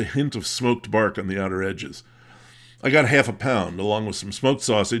 with just a hint of smoked bark on the outer edges. I got half a pound, along with some smoked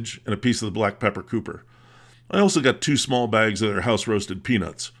sausage and a piece of the black pepper Cooper. I also got 2 small bags of their house-roasted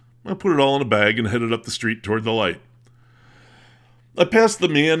peanuts. I put it all in a bag and headed up the street toward the light. I passed the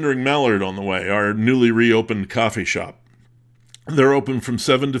Meandering Mallard on the way, our newly reopened coffee shop. They're open from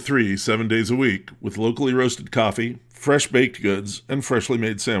 7 to 3, 7 days a week, with locally roasted coffee, fresh baked goods, and freshly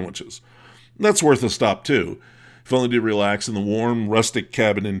made sandwiches. That's worth a stop, too, if only to relax in the warm, rustic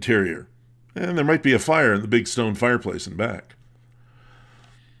cabin interior. And there might be a fire in the big stone fireplace in back.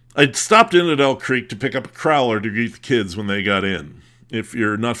 I'd stopped in at Elk Creek to pick up a crowler to greet the kids when they got in. If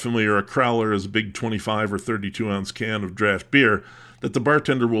you're not familiar, a crowler is a big 25 or 32-ounce can of draft beer that the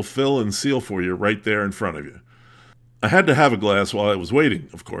bartender will fill and seal for you right there in front of you. I had to have a glass while I was waiting,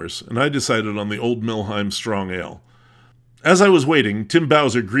 of course, and I decided on the Old Millheim Strong Ale. As I was waiting, Tim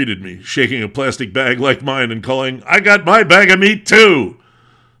Bowser greeted me, shaking a plastic bag like mine and calling, "I got my bag of meat, too!"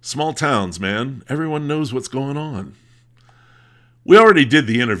 Small towns, man. Everyone knows what's going on. We already did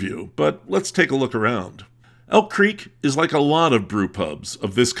the interview, but let's take a look around. Elk Creek is like a lot of brew pubs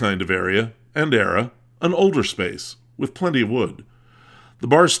of this kind of area and era, an older space with plenty of wood. The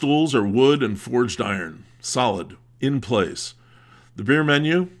bar stools are wood and forged iron, solid, in place. The beer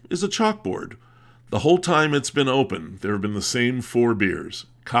menu is a chalkboard. The whole time it's been open, there have been the same 4 beers: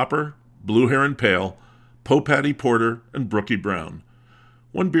 Copper, Blue Heron Pale, Popatty Porter, and Brookie Brown.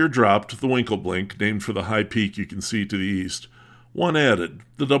 1 beer dropped, the Winkleblink, named for the high peak you can see to the east. 1 added,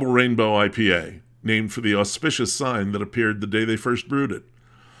 the Double Rainbow IPA, named for the auspicious sign that appeared the day they first brewed it.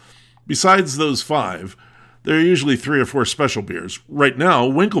 Besides those 5, there are usually 3 or 4 special beers. Right now,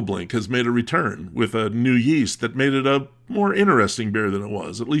 Winkleblink has made a return with a new yeast that made it a more interesting beer than it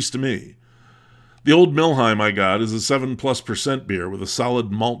was, at least to me. The Old Millheim I got is a 7+% beer with a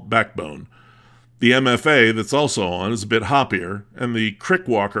solid malt backbone. The MFA that's also on is a bit hoppier, and the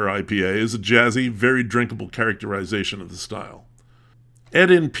Crickwalker IPA is a jazzy, very drinkable characterization of the style. Add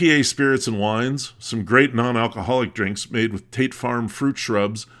in PA spirits and wines, some great non-alcoholic drinks made with Tate Farm fruit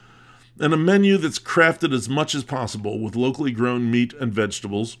shrubs, and a menu that's crafted as much as possible with locally grown meat and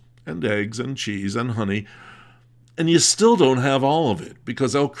vegetables, and eggs and cheese and honey, and you still don't have all of it,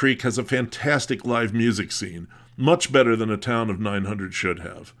 because Elk Creek has a fantastic live music scene, much better than a town of 900 should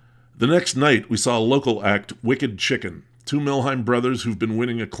have. The next night, we saw a local act, Wicked Chicken, 2 Millheim brothers who've been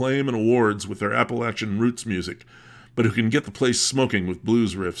winning acclaim and awards with their Appalachian roots music, but who can get the place smoking with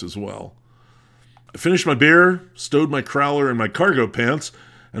blues riffs as well. I finished my beer, stowed my crowler in my cargo pants,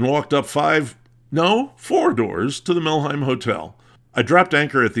 and walked up 4 doors to the Millheim Hotel. I dropped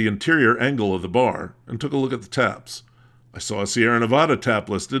anchor at the interior angle of the bar and took a look at the taps. I saw a Sierra Nevada tap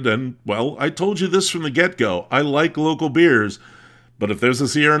listed, and, well, I told you this from the get-go. I like local beers, but if there's a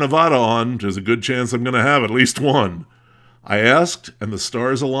Sierra Nevada on, there's a good chance I'm going to have at least one. I asked, and the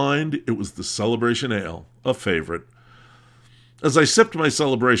stars aligned. It was the Celebration Ale, a favorite. As I sipped my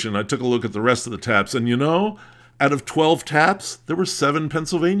Celebration, I took a look at the rest of the taps, and out of 12 taps, there were 7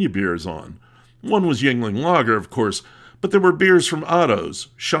 Pennsylvania beers on. One was Yuengling Lager, of course, but there were beers from Otto's,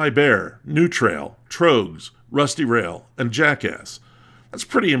 Shy Bear, New Trail, Trogs, Rusty Rail, and Jackass. That's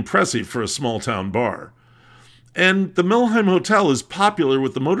pretty impressive for a small-town bar. And the Millheim Hotel is popular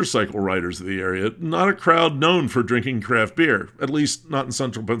with the motorcycle riders of the area, not a crowd known for drinking craft beer, at least not in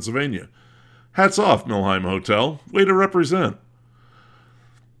central Pennsylvania. Hats off, Millheim Hotel. Way to represent.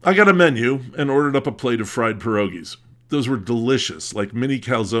 I got a menu and ordered up a plate of fried pierogies. Those were delicious, like mini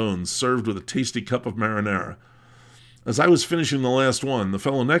calzones served with a tasty cup of marinara. As I was finishing the last one, the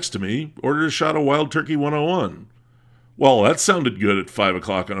fellow next to me ordered a shot of Wild Turkey 101. Well, that sounded good at 5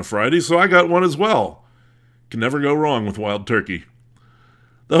 o'clock on a Friday, so I got one as well. Can never go wrong with Wild Turkey.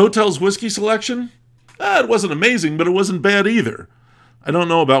 The hotel's whiskey selection? It wasn't amazing, but it wasn't bad either. I don't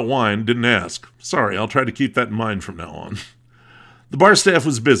know about wine, didn't ask. Sorry, I'll try to keep that in mind from now on. The bar staff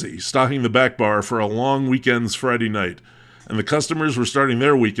was busy, stocking the back bar for a long weekend's Friday night, and the customers were starting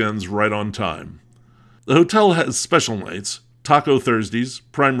their weekends right on time. The hotel has special nights, Taco Thursdays,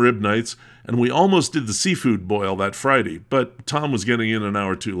 prime rib nights, and we almost did the seafood boil that Friday, but Tom was getting in an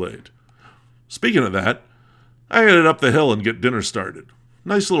hour too late. Speaking of that, I headed up the hill and get dinner started.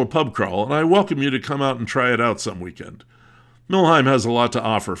 Nice little pub crawl, and I welcome you to come out and try it out some weekend. Millheim has a lot to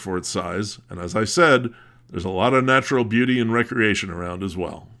offer for its size, and as I said, there's a lot of natural beauty and recreation around as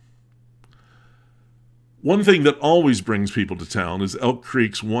well. One thing that always brings people to town is Elk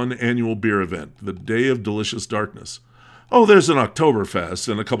Creek's one annual beer event, the Day of Delicious Darkness. Oh, there's an Oktoberfest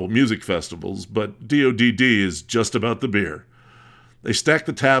and a couple music festivals, but DODD is just about the beer. They stack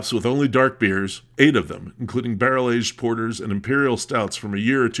the taps with only dark beers, 8 of them, including barrel-aged porters and imperial stouts from a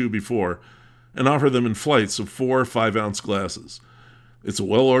year or two before, and offer them in flights of 4 5-ounce glasses. It's a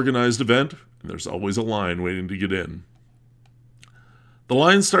well-organized event, and there's always a line waiting to get in. The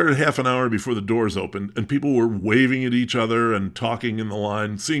line started half an hour before the doors opened, and people were waving at each other and talking in the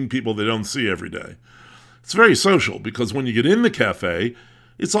line, seeing people they don't see every day. It's very social, because when you get in the cafe,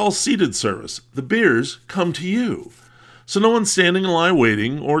 it's all seated service. The beers come to you. So no one's standing in line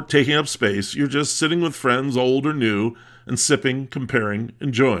waiting or taking up space. You're just sitting with friends, old or new, and sipping, comparing,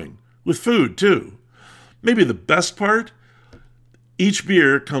 enjoying. With food, too. Maybe the best part? Each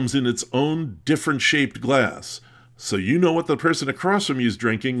beer comes in its own different shaped glass. So you know what the person across from you is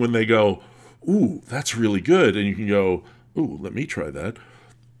drinking when they go, "Ooh, that's really good." And you can go, "Ooh, let me try that.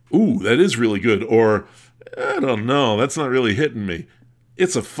 Ooh, that is really good." Or, "I don't know, that's not really hitting me."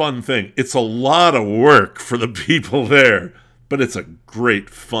 It's a fun thing. It's a lot of work for the people there, but it's a great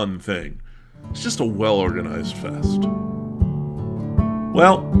fun thing. It's just a well-organized fest.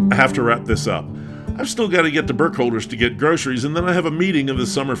 Well, I have to wrap this up. I've still got to get to Burkholder's to get groceries, and then I have a meeting of the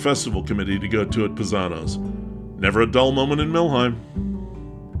Summer Festival Committee to go to at Pisano's. Never a dull moment in Millheim.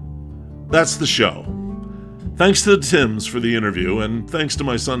 That's the show. Thanks to the Tims for the interview, and thanks to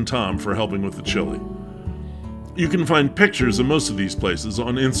my son Tom for helping with the chili. You can find pictures of most of these places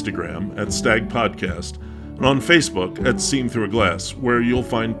on Instagram at Stag Podcast and on Facebook at Seen Through a Glass, where you'll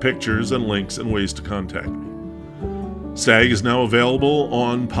find pictures and links and ways to contact me. Stag is now available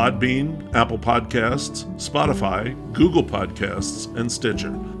on Podbean, Apple Podcasts, Spotify, Google Podcasts, and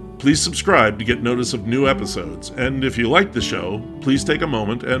Stitcher. Please subscribe to get notice of new episodes, and if you like the show, please take a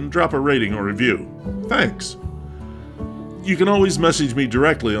moment and drop a rating or review. Thanks! You can always message me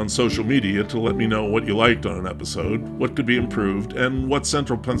directly on social media to let me know what you liked on an episode, what could be improved, and what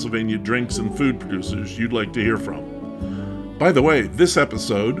central Pennsylvania drinks and food producers you'd like to hear from. By the way, this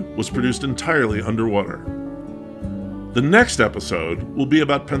episode was produced entirely underwater. The next episode will be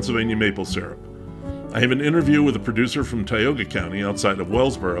about Pennsylvania maple syrup. I have an interview with a producer from Tioga County outside of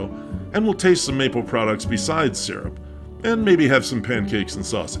Wellsboro, and we'll taste some maple products besides syrup, and maybe have some pancakes and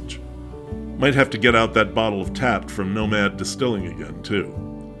sausage. Might have to get out that bottle of Tapped from Nomad Distilling again, too.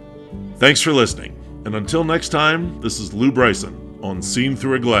 Thanks for listening, and until next time, this is Lou Bryson on Seen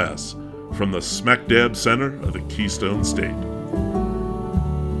Through a Glass from the smack dab center of the Keystone State.